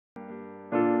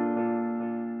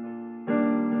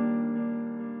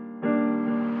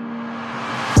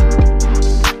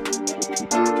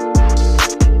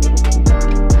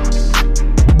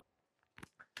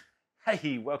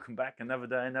Hey, welcome back. Another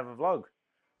day, another vlog.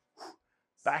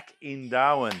 Back in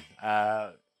Darwin.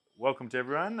 Welcome to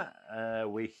everyone.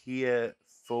 We're here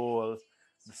for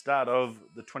the start of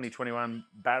the 2021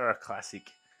 Barra Classic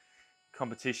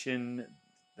competition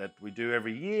that we do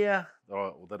every year,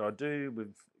 or that I do with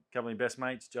a couple of my best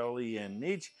mates, Jolie and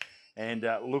Nidge, and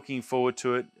looking forward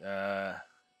to it.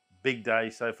 Big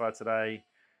day so far today.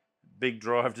 Big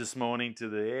drive this morning to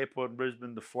the airport in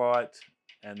Brisbane, the flight,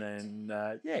 and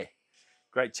then,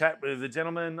 great chat with the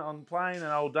gentleman on the plane,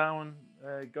 an old Darwin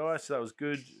guy, so that was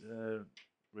good.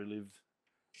 Relived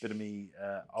a bit of me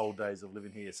old days of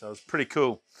living here, so it was pretty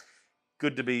cool.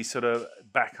 Good to be sort of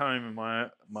back home in my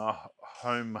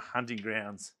home hunting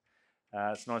grounds.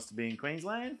 It's nice to be in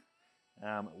Queensland.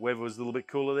 Weather was a little bit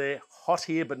cooler there. Hot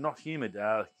here, but not humid.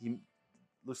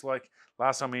 Looks like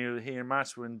last time we were here in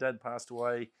March when Dad passed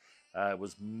away, it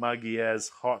was muggy as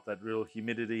hot, that real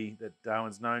humidity that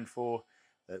Darwin's known for,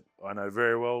 that I know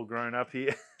very well growing up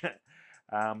here.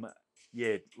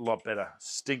 Yeah, a lot better.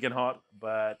 Stinking hot,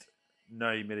 but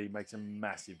no humidity makes a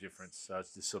massive difference. So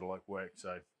it's just sort of like work,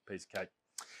 so piece of cake.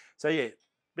 So yeah,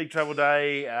 big travel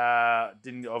day. I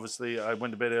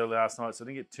went to bed early last night, so I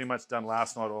didn't get too much done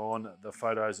last night on the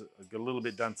photos. I got a little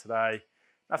bit done today.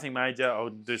 Nothing major. I'll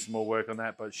do some more work on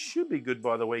that, but it should be good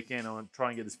by the weekend. I'll try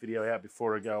and get this video out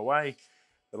before I go away,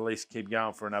 but at least keep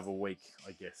going for another week,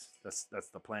 I guess. That's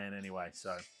the plan anyway.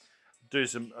 So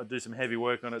I'll do some heavy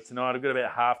work on it tonight. I've got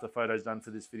about half the photos done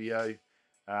for this video.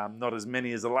 Not as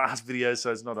many as the last video,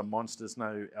 so it's not a monster, it's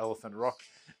no elephant rock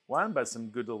one, but some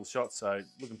good little shots, so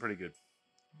looking pretty good.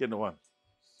 Getting to one.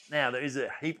 Now, there is a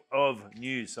heap of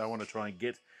news, so I want to try and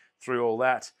get through all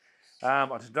that. I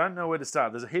don't know where to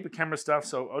start. There's a heap of camera stuff,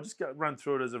 so I'll just run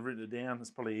through it as I've written it down.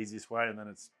 That's probably the easiest way, and then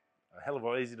it's a hell of a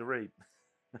lot easier to read.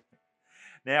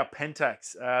 Now,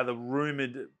 Pentax, the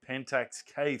rumoured Pentax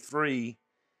K3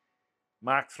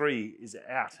 Mark III is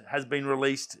out. It has been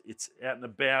released. It's out and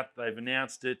about. They've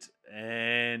announced it,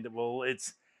 and well,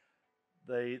 it's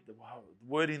the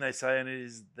wording they say in it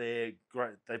is they're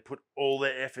great. They put all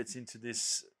their efforts into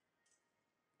this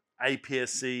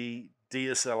APS-C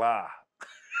DSLR.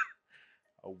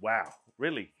 Oh, wow,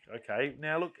 really? Okay.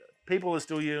 Now, look, people are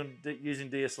still using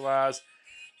DSLRs.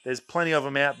 There's plenty of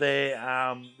them out there.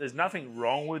 There's nothing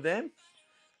wrong with them,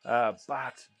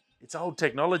 but it's old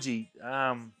technology.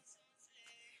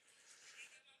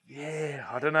 Yeah,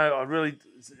 I don't know.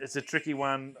 It's a tricky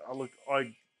one.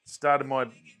 I started my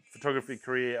photography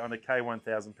career on a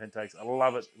K1000 Pentax. I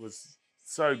love it. It was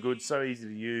so good, so easy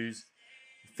to use.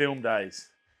 Film days.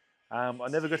 I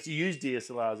never got to use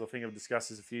DSLRs. I think I've discussed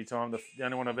this a few times. The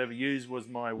only one I've ever used was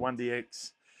my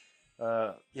 1DX,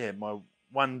 my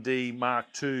 1D Mark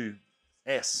II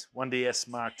S, 1DS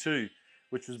Mark II,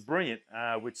 which was brilliant,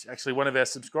 which actually one of our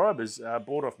subscribers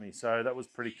bought off me. So that was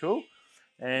pretty cool.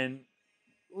 And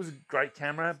it was a great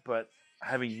camera, but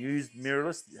having used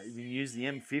mirrorless, having used the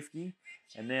M50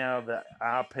 and now the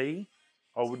RP,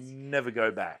 I would never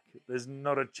go back. There's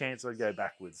not a chance I'd go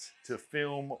backwards to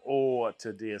film or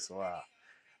to DSLR.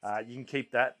 You can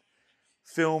keep that.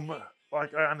 Film,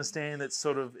 like I understand it's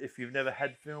sort of, if you've never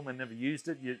had film and never used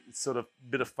it, it's sort of a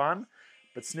bit of fun.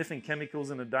 But sniffing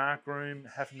chemicals in a dark room,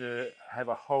 having to have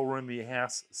a whole room of your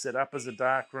house set up as a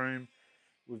dark room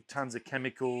with tons of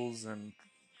chemicals and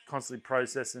constantly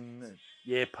processing,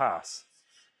 yeah, pass.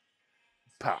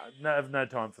 No, I have no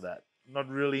time for that. Not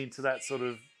really into that sort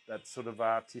of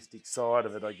artistic side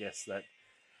of it, I guess.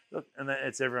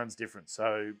 It's everyone's different.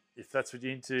 So if that's what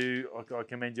you're into, I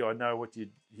commend you. I know what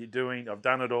you're doing. I've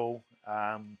done it all.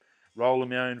 Rolling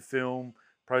my own film,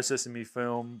 processing my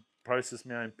film, process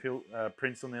my own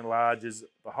prints on the enlargers,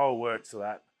 the whole works of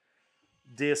that.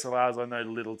 DSLRs I know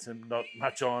little to not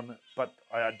much on, but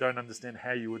I don't understand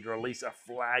how you would release a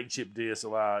flagship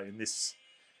DSLR in this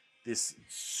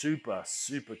super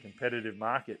competitive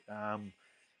market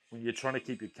when you're trying to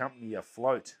keep your company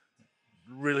afloat.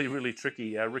 Really, really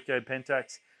tricky. Ricoh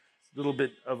Pentax, a little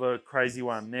bit of a crazy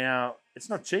one. Now, it's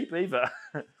not cheap either.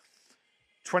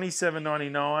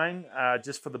 $27.99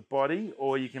 just for the body,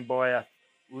 or you can buy a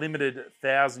limited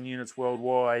 1,000 units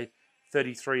worldwide,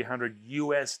 $3,300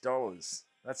 US.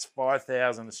 That's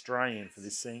 5,000 Australian for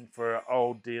this thing for an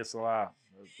old DSLR.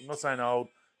 I'm not saying old,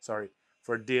 sorry,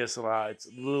 for a DSLR. It's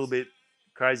a little bit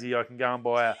crazy. I can go and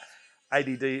buy a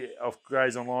 80D off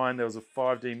Grays Online. There was a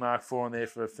 5D Mark IV in there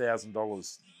for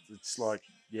 $1,000. It's like,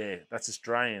 yeah, that's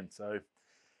Australian. So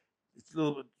it's a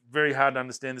little bit very hard to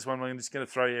understand this one. I'm just going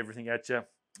to throw everything at you.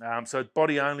 So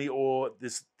body only, or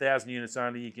this 1,000 units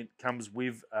only. Comes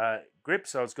with grip,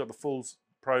 so it's got the full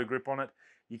Pro grip on it.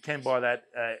 You can buy that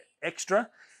extra.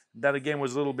 That again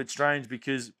was a little bit strange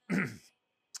because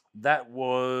That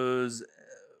was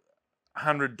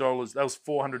 $100. That was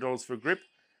 $400 for a grip,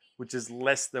 which is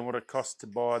less than what it costs to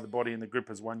buy the body and the grip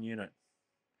as one unit.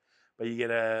 But you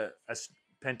get a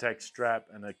Pentax strap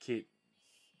and a kit,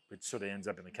 which sort of ends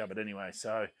up in the cupboard anyway.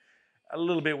 So a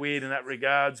little bit weird in that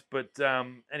regards. But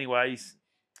anyways,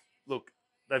 look,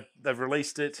 they've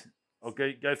released it. I'll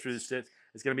go through the steps.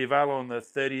 It's going to be available on the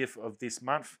 30th of this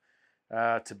month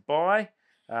to buy.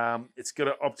 It's got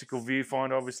an optical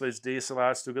viewfinder. Obviously, it's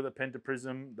DSLR. Still got the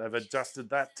Pentaprism. They've adjusted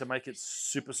that to make it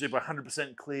super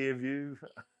 100% clear view.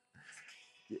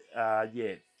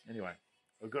 Yeah. Anyway,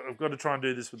 I've got to try and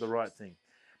do this with the right thing.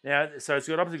 Now, so it's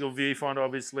got optical viewfinder.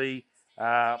 Obviously,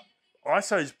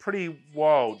 ISO is pretty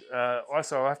wild.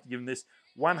 ISO, I have to give them this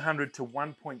 100 to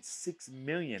 1.6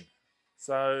 million.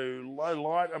 So low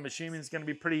light, I'm assuming it's going to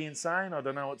be pretty insane. I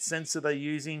don't know what sensor they're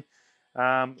using.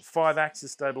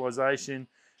 5-axis stabilization.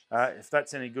 If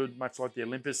that's any good, much like the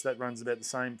Olympus, that runs about the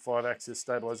same 5-axis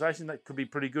stabilization. That could be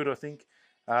pretty good, I think.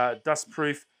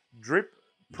 Dust-proof,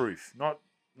 drip-proof, not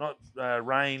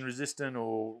rain resistant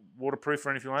or waterproof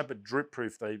or anything like that, but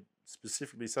drip-proof. They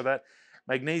specifically say that.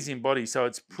 Magnesium body, so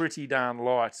it's pretty darn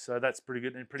light. So that's pretty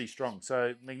good and pretty strong.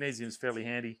 So magnesium is fairly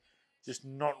handy. Just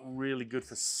not really good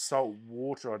for salt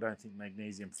water, I don't think,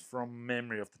 magnesium, from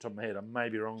memory off the top of my head. I may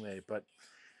be wrong there. But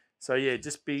so yeah,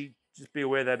 just be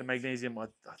aware that magnesium, I'm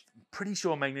pretty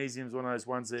sure magnesium is one of those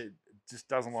ones that just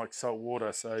doesn't like salt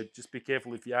water. So just be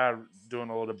careful if you are doing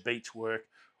a lot of beach work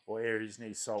or areas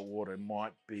need salt water. It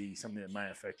might be something that may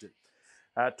affect it.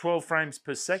 12 frames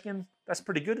per second. That's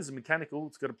pretty good as a mechanical.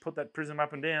 It's got to put that prism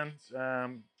up and down. So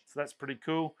that's pretty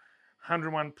cool.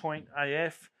 101 point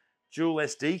AF. Dual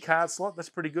SD card slot. That's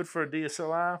pretty good for a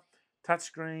DSLR.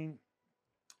 Touchscreen.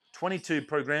 22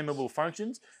 programmable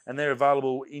functions, and they're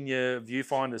available in your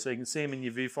viewfinder. So you can see them in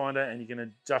your viewfinder, and you can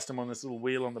adjust them on this little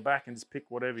wheel on the back and just pick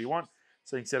whatever you want.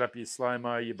 So you can set up your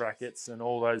slow-mo, your brackets, and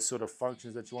all those sort of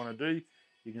functions that you want to do.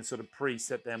 You can sort of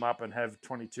preset them up and have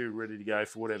 22 ready to go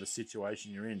for whatever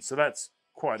situation you're in. So that's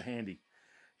quite handy.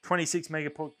 26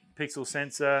 megapixel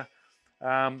sensor.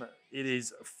 It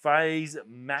is phase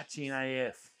matching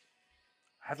AF.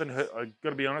 I've got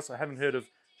to be honest, I haven't heard of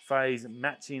phase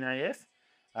matching AF.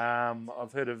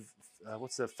 I've heard of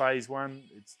what's the phase one?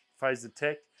 It's Phase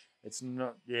Detect. It's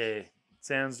not. Yeah, it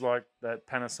sounds like that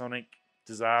Panasonic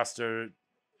disaster,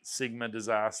 Sigma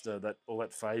disaster, that all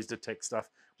that phase detect stuff.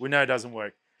 We know it doesn't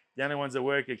work. The only ones that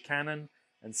work are Canon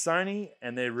and Sony,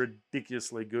 and they're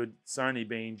ridiculously good. Sony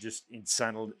being just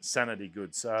insanity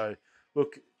good. So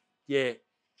look, yeah,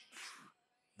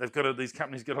 these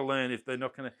companies got to learn if they're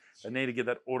not going to. They need to get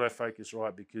that autofocus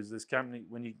right, because this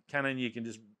company, Canon, you can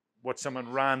just watch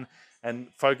someone run and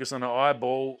focus on an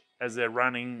eyeball as they're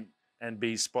running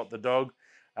and spot the dog.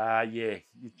 Yeah,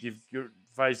 your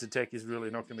phase detect is really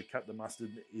not going to cut the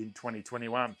mustard in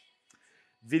 2021.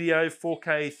 Video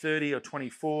 4K 30 or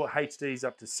 24, HD's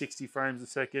up to 60 frames a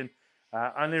second.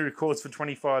 Only records for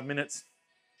 25 minutes.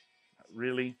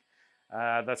 Really,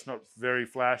 that's not very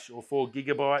flash. Or 4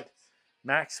 gigabyte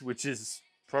max, which is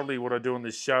probably what I do on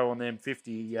this show on the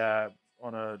M50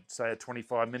 on a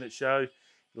 25-minute show.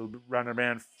 It'll run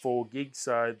around 4 gigs,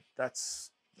 so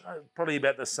that's probably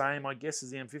about the same, I guess,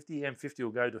 as the M50. The M50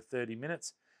 will go to 30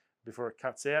 minutes before it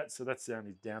cuts out, so that's the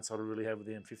only downside I really have with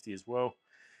the M50 as well.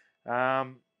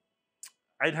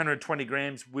 820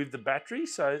 grams with the battery,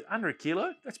 so under a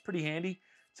kilo. That's pretty handy.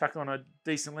 Chuck on a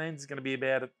decent lens, it's going to be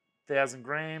about 1,000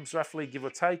 grams, roughly, give or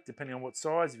take, depending on what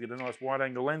size. If you've got a nice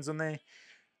wide-angle lens on there,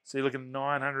 so you're looking at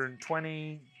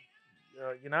 920,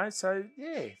 so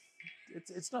yeah.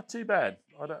 It's not too bad.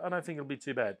 I don't think it'll be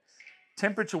too bad.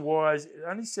 Temperature-wise, it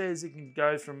only says it can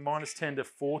go from -10 to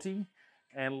 40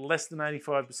 and less than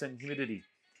 85% humidity.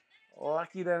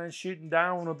 Lucky they don't shoot in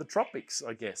Darwin or the tropics,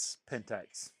 I guess,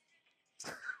 Pentax.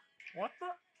 What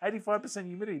the? 85%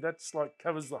 humidity, that's like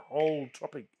covers the whole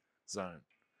tropic zone.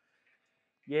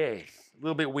 Yeah, a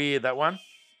little bit weird, that one.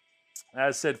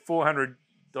 As I said, $400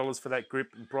 for that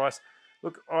grip and price.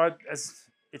 Look,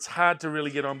 it's hard to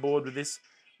really get on board with this,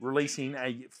 releasing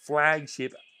a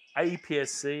flagship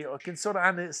APS-C. I can sort of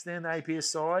understand the APS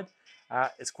side.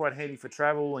 It's quite handy for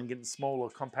travel and getting smaller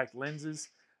compact lenses.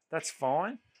 That's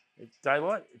fine. It's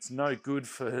daylight. It's no good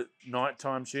for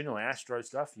nighttime shooting or astro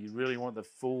stuff. You really want the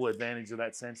full advantage of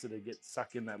that sensor to get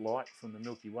sucked in that light from the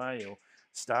Milky Way or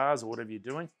stars or whatever you're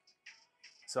doing.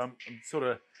 So I'm sort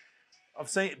of, I've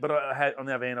seen, but on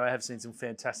the other hand, I have seen some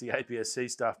fantastic APS-C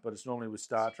stuff, but it's normally with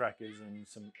star trackers and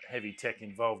some heavy tech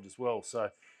involved as well. So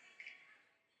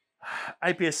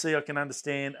APS-C, I can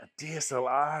understand. A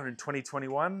DSLR in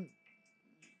 2021,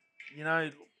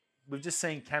 we've just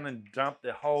seen Canon dump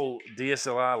their whole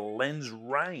DSLR lens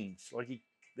range. Like,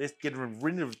 they're getting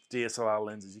rid of DSLR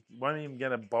lenses. You won't even get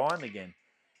to buy them again.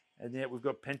 And yet we've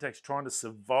got Pentax trying to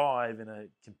survive in a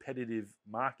competitive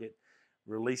market,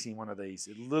 releasing one of these.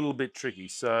 A little bit tricky.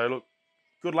 So look,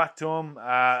 good luck to them.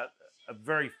 A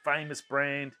very famous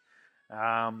brand.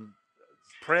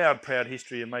 Proud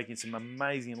history of making some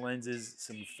amazing lenses,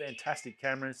 some fantastic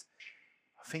cameras.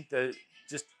 I think that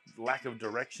just lack of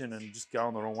direction and just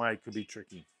going the wrong way could be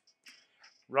tricky.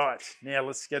 Right, now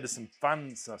let's go to some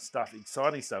fun stuff,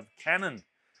 exciting stuff. Canon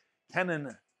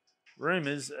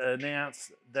rumors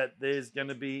announced that there's going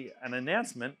to be an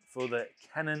announcement for the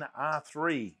Canon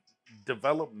R3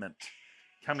 development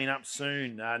coming up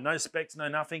soon. No specs, no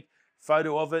nothing.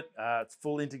 Photo of it. It's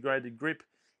full integrated grip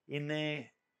in there.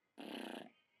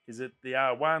 Is it the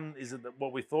R1? Is it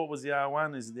what we thought was the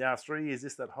R1? Is it the R3? Is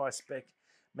this that high spec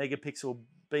megapixel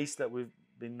beast that we've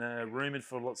been rumored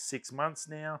for 6 months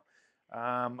now?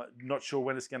 Not sure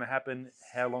when it's going to happen,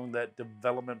 how long that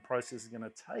development process is going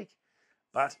to take,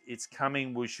 but it's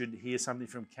coming. We should hear something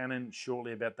from Canon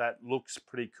shortly about that. Looks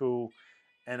pretty cool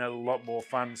and a lot more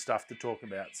fun stuff to talk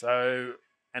about. So,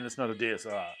 and it's not a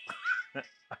DSLR.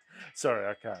 Sorry,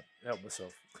 I can't help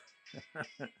myself.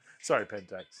 Sorry,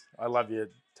 Pentax. I love you,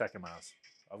 Takamasa.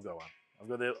 I've got one. I've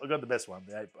got the best one,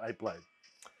 the 8 blade.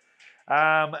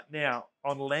 Now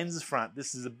on lens front,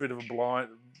 this is a bit of a blow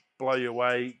you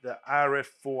away. The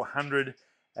RF400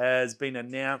 has been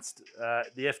announced. The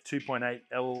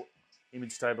f2.8L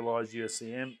image stabilized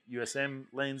USM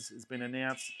lens has been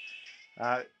announced.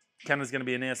 Canon's going to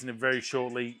be announcing it very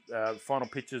shortly. Final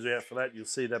pictures are out for that. You'll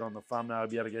see that on the thumbnail. I'll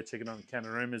be able to go check it on the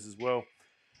Canon rumors as well.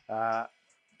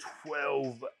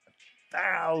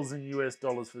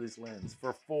 $12,000 for this lens for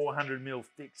a 400mm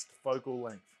fixed focal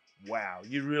length. Wow,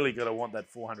 you really got to want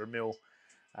that 400mm.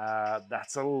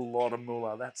 That's a lot of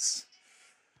moolah. That's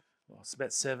it's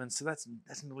about 7, so that's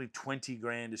nearly 20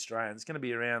 grand Australian. It's going to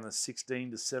be around the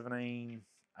 16 to 17,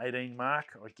 18 mark,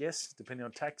 I guess, depending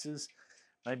on taxes.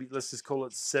 Maybe let's just call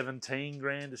it 17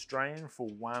 grand Australian for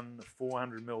one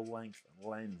 400mm length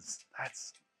lens.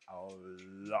 That's a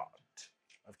lot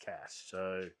of cash.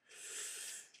 So,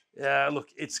 look,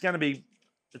 it's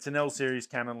an L series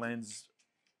Canon lens.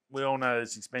 We all know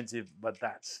it's expensive, but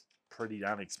that's pretty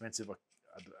darn expensive. I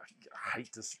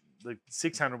hate to. The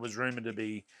 600 was rumored to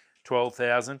be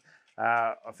 12,000.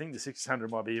 I think the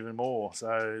 600 might be even more.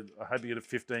 So I hope you get a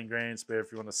 15 grand spare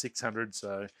if you want a 600.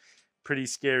 So pretty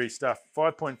scary stuff.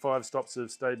 5.5 stops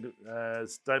of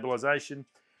stabilization.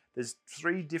 There's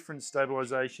 3 different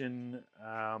stabilization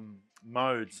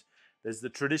modes. There's the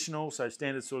traditional, so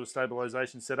standard sort of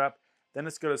stabilization setup. Then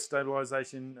it's got a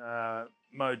stabilization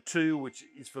mode 2, which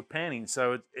is for panning.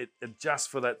 So it adjusts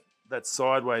for that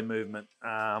sideway movement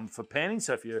for panning.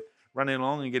 So if you're running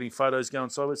along and getting photos going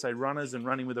sideways, say runners and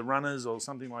running with the runners or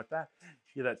something like that,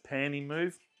 you get that panning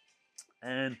move.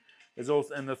 And there's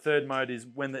also, and the third mode is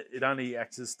when it only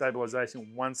acts as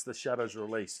stabilization once the shutter's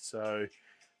released. So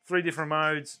 3 different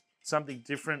modes, something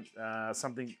different,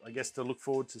 something I guess to look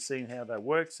forward to seeing how that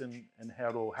works and how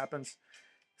it all happens.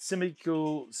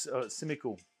 Simical.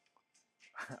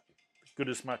 Good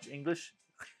as much English.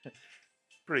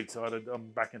 Pretty excited.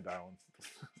 I'm back in Darwin.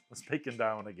 I'm speaking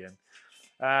Darwin again.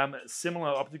 Similar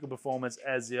optical performance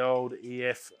as the old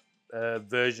EF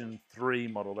version 3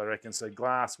 model, I reckon. So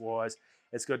glass-wise,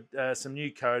 it's got some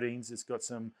new coatings. It's got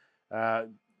some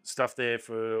stuff there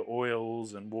for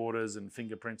oils and waters and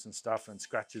fingerprints and stuff and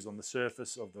scratches on the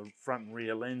surface of the front and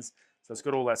rear lens. So it's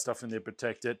got all that stuff in there to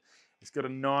protect it. It's got a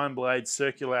 9-blade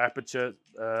circular aperture,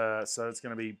 so it's going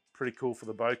to be pretty cool for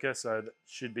the bokeh. So that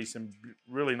should be some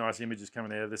really nice images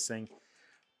coming out of this thing.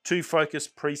 2 focus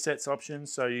presets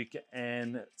options, so you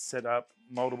can set up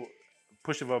multiple,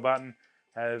 push of a button,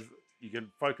 you can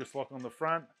focus lock on the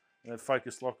front, and then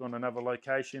focus lock on another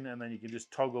location, and then you can just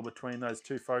toggle between those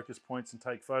 2 focus points and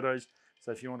take photos.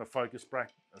 So if you want to focus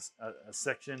back a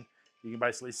section, you can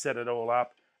basically set it all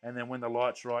up, and then when the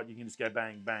light's right, you can just go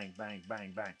bang, bang, bang,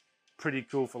 bang, bang. Pretty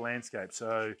cool for landscape,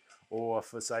 so, or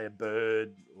for say a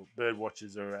bird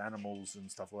watchers or animals and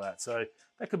stuff like that. So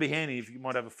that could be handy if you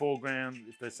might have a foreground,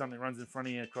 if there's something runs in front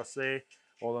of you across there,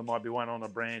 or there might be one on a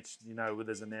branch, where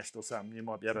there's a nest or something. You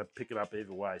might be able to pick it up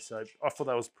either way. So I thought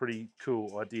that was a pretty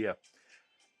cool idea.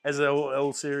 As an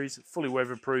L series, fully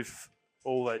weatherproof,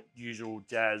 all that usual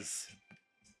jazz,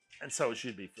 and so it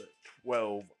should be for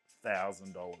 $12,000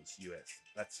 US.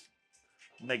 That's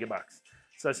mega bucks.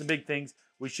 So some big things.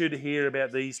 We should hear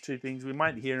about these 2 things. We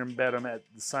might hear about them at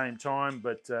the same time,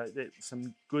 but there's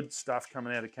some good stuff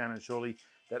coming out of Canon shortly.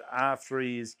 That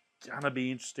R3 is going to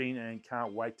be interesting and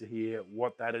can't wait to hear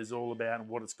what that is all about and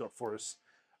what it's got for us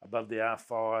above the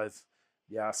R5,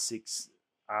 the R6,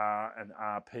 R and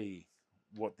RP.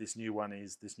 what this new one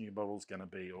is, this new model is going to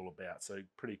be all about. So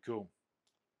pretty cool.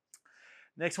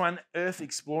 Next one, Earth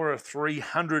Explorer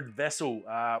 300 vessel.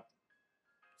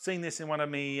 Seen this in one of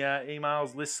my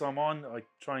emails lists I'm on. I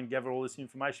try and gather all this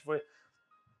information for you.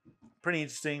 Pretty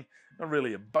interesting. Not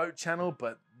really a boat channel,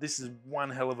 but this is one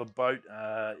hell of a boat.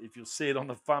 If you'll see it on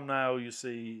the thumbnail, you'll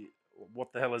see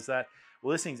what the hell is that.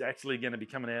 Well, this thing's actually going to be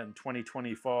coming out in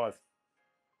 2025.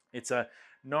 It's a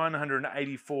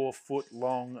 984-foot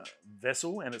long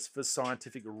vessel, and it's for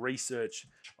scientific research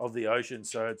of the ocean.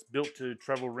 So it's built to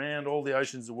travel around all the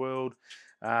oceans of the world.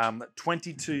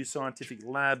 22 scientific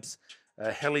labs,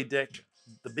 a heli deck,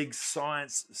 the big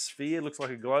science sphere, looks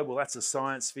like a globe. Well, that's a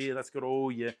science sphere. That's got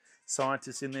all your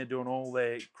scientists in there doing all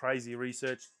their crazy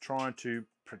research, trying to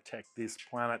protect this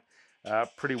planet.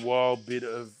 Pretty wild bit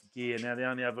of gear. Now, the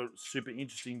only other super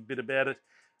interesting bit about it,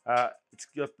 it's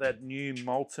got that new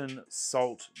molten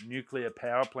salt nuclear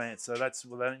power plant. So that's,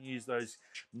 well, they don't use those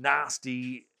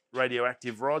nasty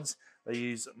radioactive rods. They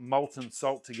use molten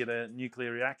salt to get a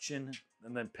nuclear reaction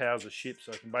and then powers a ship,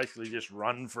 so it can basically just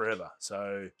run forever.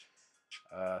 So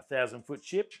 1,000-foot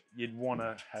ship, you'd want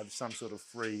to have some sort of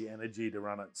free energy to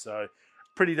run it. So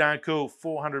pretty darn cool.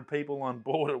 400 people on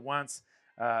board at once.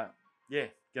 Yeah,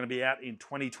 going to be out in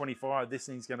 2025. This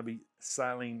thing's going to be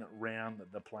sailing around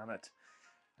the planet.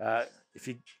 If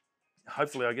you,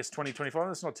 hopefully, I guess 2025,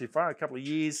 that's not too far, a couple of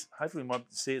years. Hopefully we might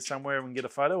see it somewhere and get a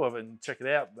photo of it and check it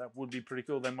out. That would be pretty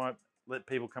cool. They might let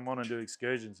people come on and do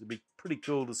excursions. It'd be pretty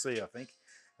cool to see, I think.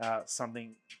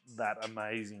 Something that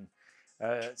amazing.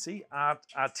 See,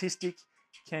 artistic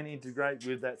can integrate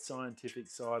with that scientific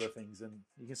side of things, and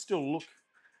you can still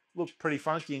look pretty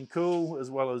funky and cool,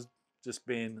 as well as just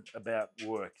being about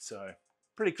work. So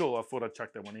pretty cool. I thought I'd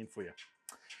chuck that one in for you.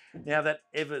 Now, that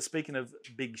speaking of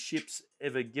big ships,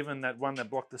 Ever Given, that one that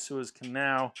blocked the Suez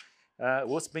Canal,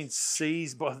 well, it's been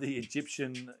seized by the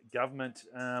Egyptian government,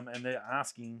 and they're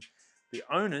asking the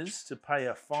owners to pay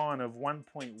a fine of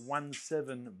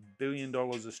 $1.17 billion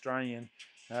Australian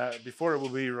before it will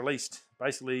be released,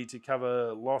 basically to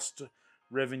cover lost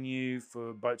revenue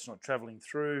for boats not travelling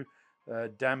through,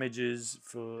 damages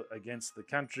against the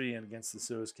country and against the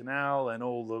Suez Canal, and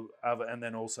all the other, and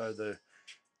then also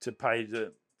to pay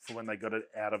for when they got it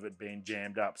out of it being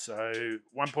jammed up. So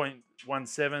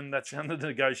 1.17, that's under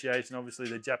negotiation. Obviously,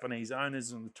 the Japanese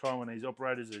owners and the Taiwanese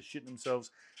operators are shitting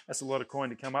themselves. That's a lot of coin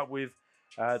to come up with.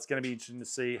 It's going to be interesting to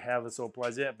see how this all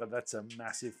plays out, but that's a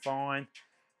massive fine.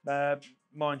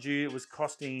 Mind you, it was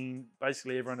costing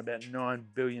basically everyone about $9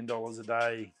 billion a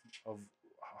day of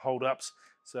hold-ups.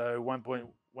 So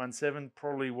 1.17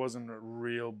 probably wasn't a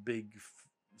real big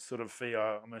sort of fee.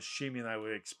 I'm assuming they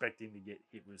were expecting to get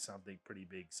hit with something pretty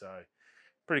big. So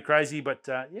pretty crazy, but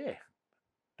yeah,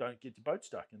 don't get your boat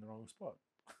stuck in the wrong spot.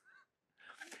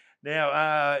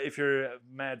 Now, if you're a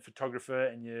mad photographer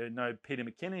and you know Peter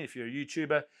McKinnon, if you're a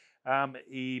YouTuber,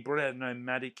 he brought out a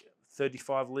Nomadic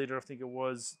 35 litre, I think it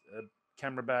was,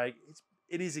 camera bag.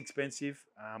 It is expensive.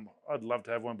 I'd love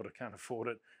to have one, but I can't afford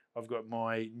it. I've got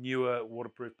my newer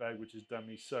waterproof bag, which has done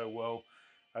me so well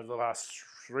over the last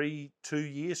 3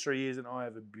 years, and I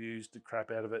have abused the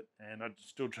crap out of it, and I'm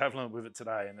still traveling with it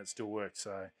today, and it still works.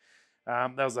 So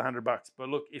that was $100. But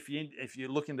look, if you're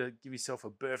looking to give yourself a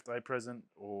birthday present,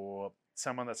 or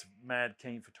someone that's a mad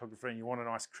keen photographer and you want a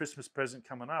nice Christmas present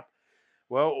coming up,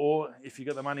 well, or if you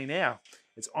got the money now,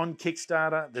 it's on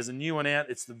Kickstarter. There's a new one out.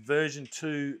 It's the version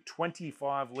 2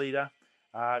 25 litre.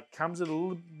 Comes with a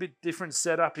little bit different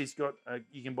setup. He's got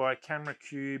you can buy a camera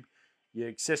cube, your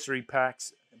accessory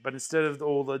packs, but instead of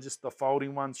just the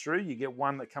folding ones through, you get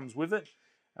one that comes with it.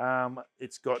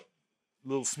 It's got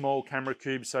little small camera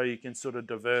cubes, so you can sort of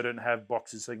divert it and have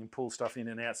boxes so you can pull stuff in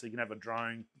and out. So you can have a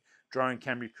drone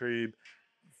camera cube,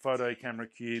 photo camera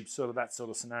cube, sort of that sort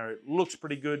of scenario. It looks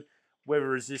pretty good, weather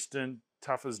resistant,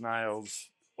 tough as nails,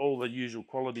 all the usual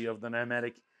quality of the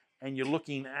Nomadic. And you're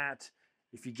looking at,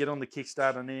 if you get on the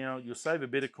Kickstarter now, you'll save a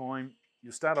bit of coin.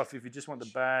 You'll start off, if you just want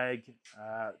the bag,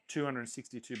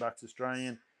 $262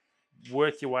 Australian.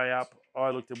 Work your way up. I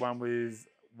looked at one with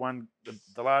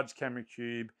the large camera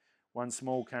cube, one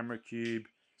small camera cube,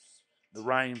 the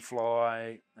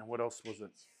Rainfly, and what else was it?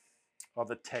 Oh,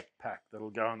 the tech pack that'll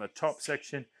go in the top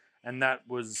section, and that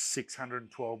was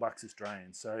 $612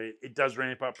 Australian. So it does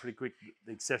ramp up pretty quick.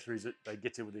 The accessories, they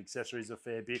get to with the accessories a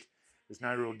fair bit. There's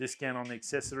no real discount on the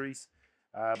accessories.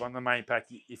 But on the main pack,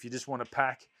 if you just want to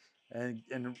pack and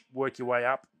work your way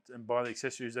up and buy the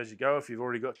accessories as you go, if you've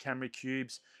already got camera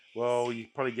cubes, well, you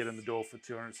probably get in the door for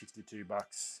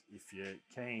 $262 if you're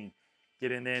keen.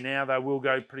 Get in there now. They will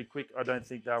go pretty quick. I don't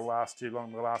think they'll last too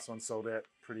long. The last one sold out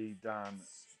pretty darn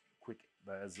quick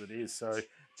as it is. So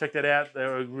check that out.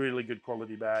 They're a really good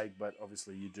quality bag, but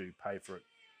obviously you do pay for it.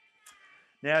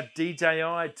 Now,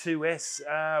 DJI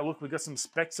 2S. Look, we've got some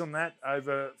specs on that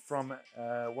over from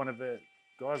one of the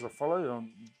guys I follow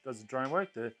does the drone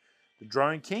work, the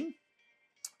Drone King.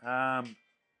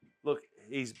 Look,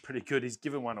 he's pretty good. He's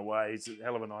given one away. He's a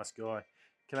hell of a nice guy.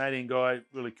 Canadian guy,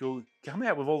 really cool. Come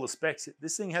out with all the specs.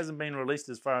 This thing hasn't been released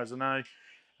as far as I know.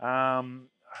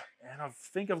 And I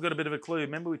think I've got a bit of a clue.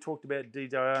 Remember we talked about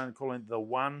DJI and calling it the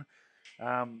One,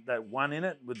 that one in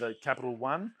it with the capital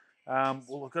One.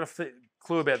 Well, I've got a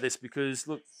clue about this because,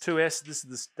 look, 2S, this is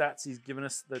the stats he's given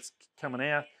us that's coming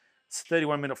out. It's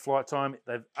 31-minute flight time.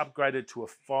 They've upgraded to a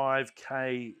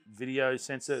 5K video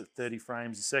sensor, 30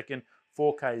 frames a second.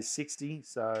 4K is 60,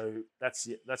 so that's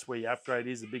where your upgrade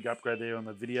is. The big upgrade there on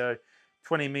the video.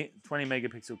 20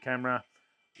 megapixel camera,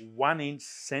 1-inch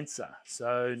sensor.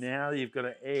 So now you've got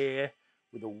an Air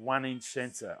with a 1-inch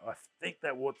sensor. I think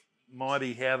that what might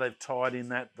be how they've tied in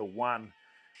that the One.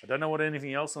 I don't know what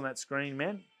anything else on that screen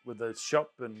meant with the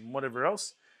shop and whatever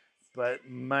else, but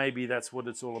maybe that's what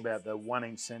it's all about, the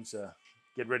 1-inch sensor.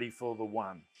 Get ready for the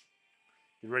One.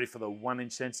 Get ready for the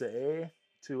 1-inch sensor Air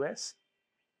 2S.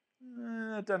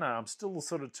 I don't know. I'm still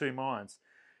sort of two minds.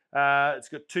 It's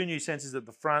got 2 new sensors at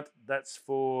the front. That's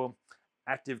for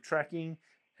active tracking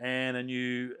and a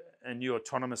new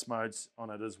autonomous modes on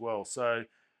it as well. So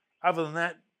other than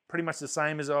that, pretty much the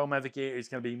same as the old Mavic Air. It's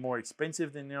going to be more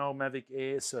expensive than the old Mavic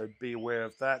Air, so be aware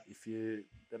of that. If you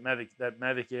that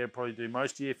Mavic Air will probably do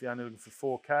most of you if you're only looking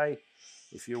for 4K.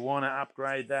 If you want to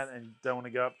upgrade that and don't want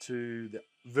to go up to the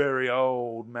very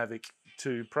old Mavic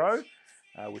 2 Pro,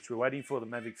 which we're waiting for, the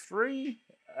Mavic 3,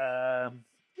 yeah,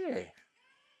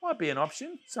 might be an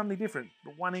option. Something different.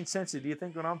 But 1-inch sensor, do you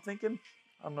think what I'm thinking?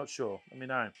 I'm not sure. Let me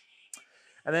know.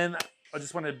 And then I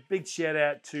just want a big shout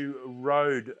out to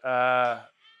Rode.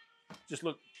 Just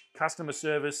look, customer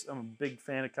service. I'm a big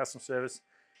fan of customer service.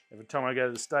 Every time I go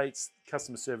to the States,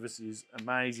 customer service is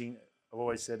amazing. I've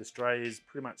always said Australia's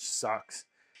pretty much sucks.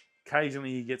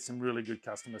 Occasionally you get some really good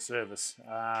customer service.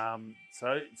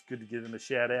 So it's good to give them a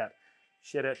shout out.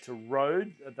 Shout out to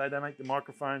Rode. They make the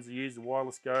microphones. They use the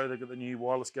Wireless Go. They've got the new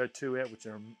Wireless Go 2 out, which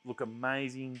look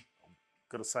amazing.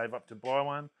 Got to save up to buy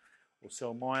one or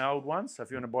sell my old ones. So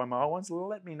if you want to buy my old ones,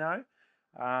 let me know.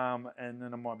 And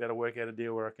then I might be able to work out a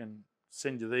deal where I can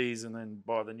send you these and then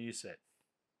buy the new set.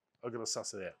 I've got to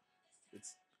suss it out.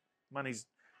 Money's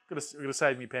got to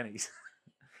save me pennies.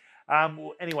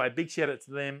 Well, anyway, big shout out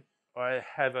to them. I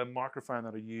have a microphone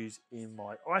that I use in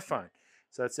my iPhone.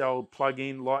 So it's the old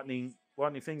plug-in lightning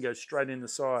thing, goes straight in the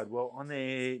side. Well, on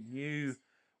their new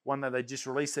one that they just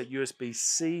released, that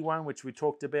USB-C one, which we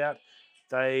talked about,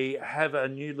 they have a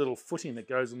new little footing that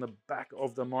goes on the back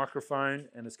of the microphone,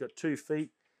 and it's got 2 feet,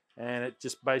 and it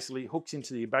just basically hooks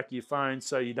into the back of your phone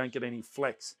so you don't get any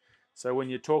flex. So when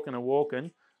you're talking and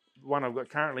walking, the one I've got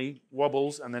currently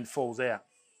wobbles and then falls out.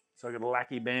 So I've got a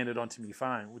lackey banded onto my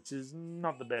phone, which is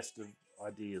not the best of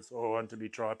ideas, or onto my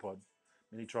tripod,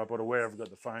 mini tripod, or where I've got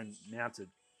the phone mounted.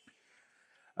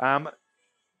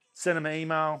 Send them an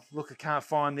email. Look, I can't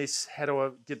find this. How do I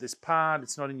get this part?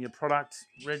 It's not in your product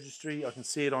registry. I can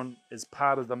see it on as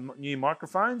part of the new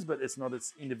microphones, but it's not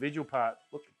its individual part.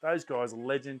 Look, those guys are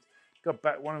legend.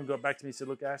 One of them got back to me and said,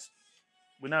 look, Ash,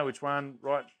 we know which one.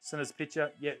 Right, send us a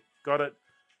picture. Yeah, got it.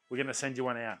 We're going to send you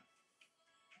one out.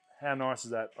 How nice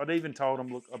is that? I'd even told them,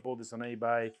 look, I bought this on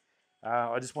eBay.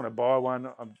 I just want to buy one.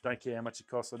 I don't care how much it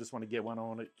costs. I just want to get one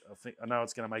on it. I know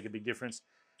it's going to make a big difference.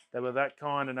 They were that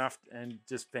kind enough and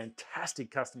just fantastic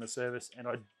customer service, and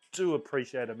I do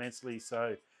appreciate it immensely.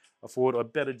 So I thought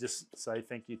I'd better just say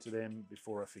thank you to them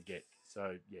before I forget.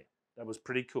 So yeah, that was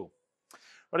pretty cool.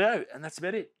 Rightio, and that's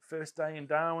about it. First day in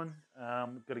Darwin.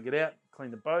 Got to get out,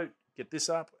 clean the boat, get this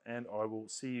up, and I will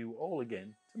see you all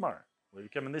again tomorrow. Whether you're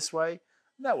coming this way,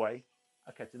 that way,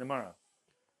 I'll catch you tomorrow.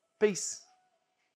 Peace.